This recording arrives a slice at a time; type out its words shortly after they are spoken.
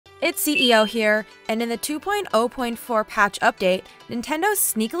It's CEO here, and in the 2.0.4 patch update, Nintendo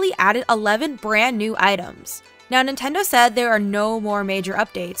sneakily added 11 brand new items. Now, Nintendo said there are no more major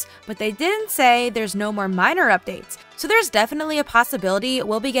updates, but they didn't say there's no more minor updates, so there's definitely a possibility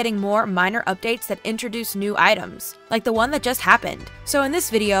we'll be getting more minor updates that introduce new items, like the one that just happened. So in this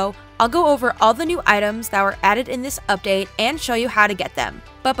video, I'll go over all the new items that were added in this update and show you how to get them.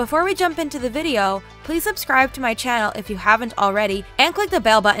 But before we jump into the video, please subscribe to my channel if you haven't already, and click the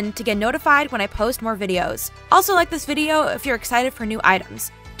bell button to get notified when I post more videos. Also like this video if you're excited for new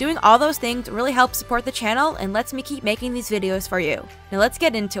items. Doing all those things really helps support the channel and lets me keep making these videos for you. Now let's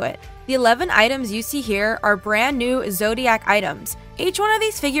get into it. The 11 items you see here are brand new Zodiac items. Each one of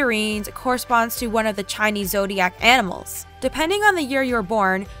these figurines corresponds to one of the Chinese zodiac animals. Depending on the year you were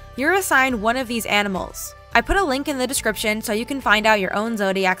born, you're assigned one of these animals. I put a link in the description so you can find out your own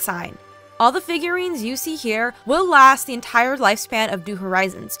zodiac sign. All the figurines you see here will last the entire lifespan of New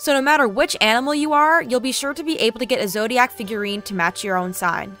Horizons, so no matter which animal you are, you'll be sure to be able to get a zodiac figurine to match your own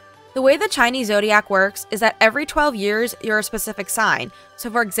sign. The way the Chinese zodiac works is that every 12 years, you're a specific sign.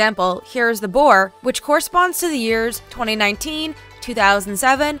 So for example, here's the boar, which corresponds to the years 2019,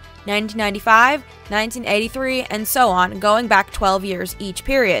 2007, 1995, 1983, and so on, going back 12 years each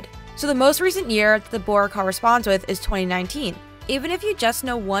period. So the most recent year that the boar corresponds with is 2019. Even if you just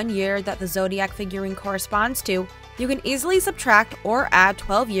know one year that the zodiac figurine corresponds to, you can easily subtract or add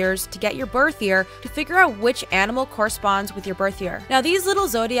 12 years to get your birth year to figure out which animal corresponds with your birth year. Now these little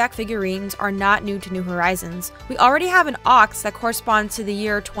zodiac figurines are not new to New Horizons. We already have an ox that corresponds to the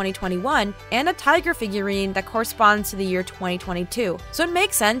year 2021 and a tiger figurine that corresponds to the year 2022. So it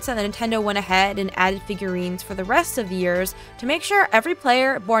makes sense that Nintendo went ahead and added figurines for the rest of the years to make sure every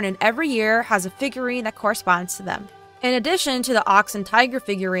player born in every year has a figurine that corresponds to them. In addition to the ox and tiger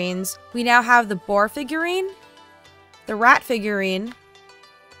figurines, we now have the boar figurine, the rat figurine,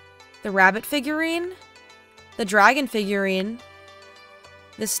 the rabbit figurine, the dragon figurine,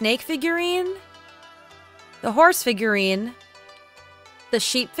 the snake figurine, the horse figurine, the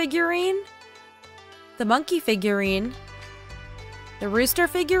sheep figurine, the monkey figurine, the rooster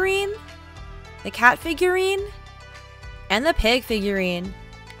figurine, the cat figurine, and the pig figurine.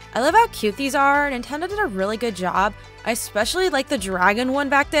 I love how cute these are. Nintendo did a really good job. I especially like the dragon one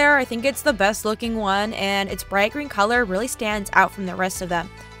back there. I think it's the best looking one, and its bright green color really stands out from the rest of them.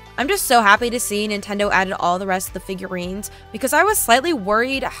 I'm just so happy to see Nintendo added all the rest of the figurines, because I was slightly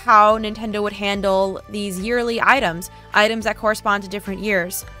worried how Nintendo would handle these yearly items that correspond to different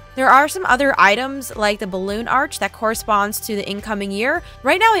years. There are some other items like the balloon arch that corresponds to the incoming year.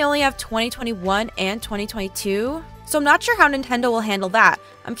 Right now we only have 2021 and 2022. So I'm not sure how Nintendo will handle that.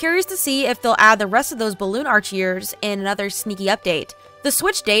 I'm curious to see if they'll add the rest of those balloon arch years in another sneaky update. The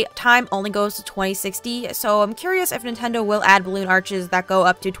Switch date time only goes to 2060, so I'm curious if Nintendo will add balloon arches that go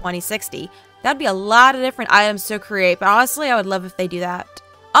up to 2060. That'd be a lot of different items to create, but honestly I would love if they do that.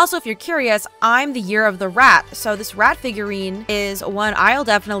 Also, if you're curious, I'm the year of the rat, so this rat figurine is one I'll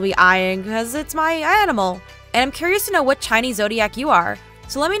definitely be eyeing because it's my animal. And I'm curious to know what Chinese zodiac you are.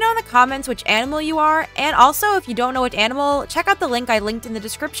 So let me know in the comments which animal you are, and also if you don't know which animal, check out the link I linked in the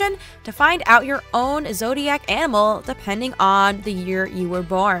description to find out your own zodiac animal depending on the year you were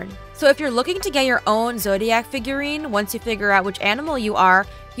born. So if you're looking to get your own zodiac figurine, once you figure out which animal you are,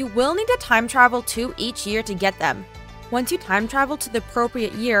 you will need to time travel to each year to get them. Once you time travel to the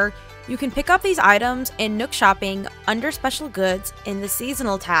appropriate year, you can pick up these items in Nook Shopping under Special Goods in the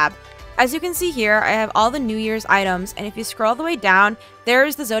Seasonal tab. As you can see here, I have all the New Year's items, and if you scroll all the way down,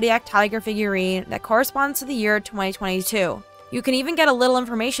 there's the Zodiac Tiger figurine that corresponds to the year 2022. You can even get a little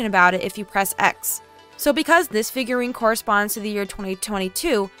information about it if you press X. So because this figurine corresponds to the year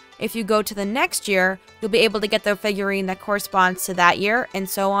 2022, if you go to the next year, you'll be able to get the figurine that corresponds to that year, and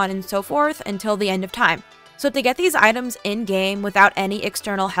so on and so forth until the end of time. So to get these items in-game without any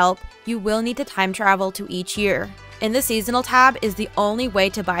external help, you will need to time travel to each year. In the Seasonal tab is the only way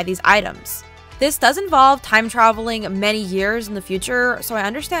to buy these items. This does involve time traveling many years in the future, so I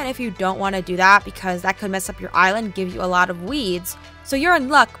understand if you don't want to do that because that could mess up your island and give you a lot of weeds. So you're in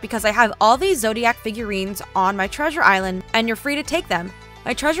luck because I have all these Zodiac figurines on my treasure island and you're free to take them.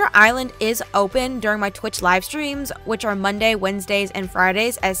 My treasure island is open during my Twitch live streams, which are Monday, Wednesdays, and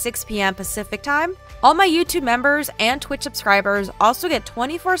Fridays at 6 p.m. Pacific time. All my YouTube members and Twitch subscribers also get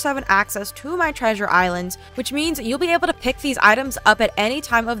 24/7 access to my treasure islands, which means you'll be able to pick these items up at any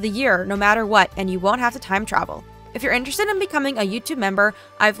time of the year, no matter what, and you won't have to time travel. If you're interested in becoming a YouTube member,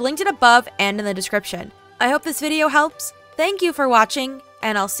 I've linked it above and in the description. I hope this video helps. Thank you for watching,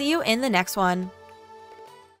 and I'll see you in the next one.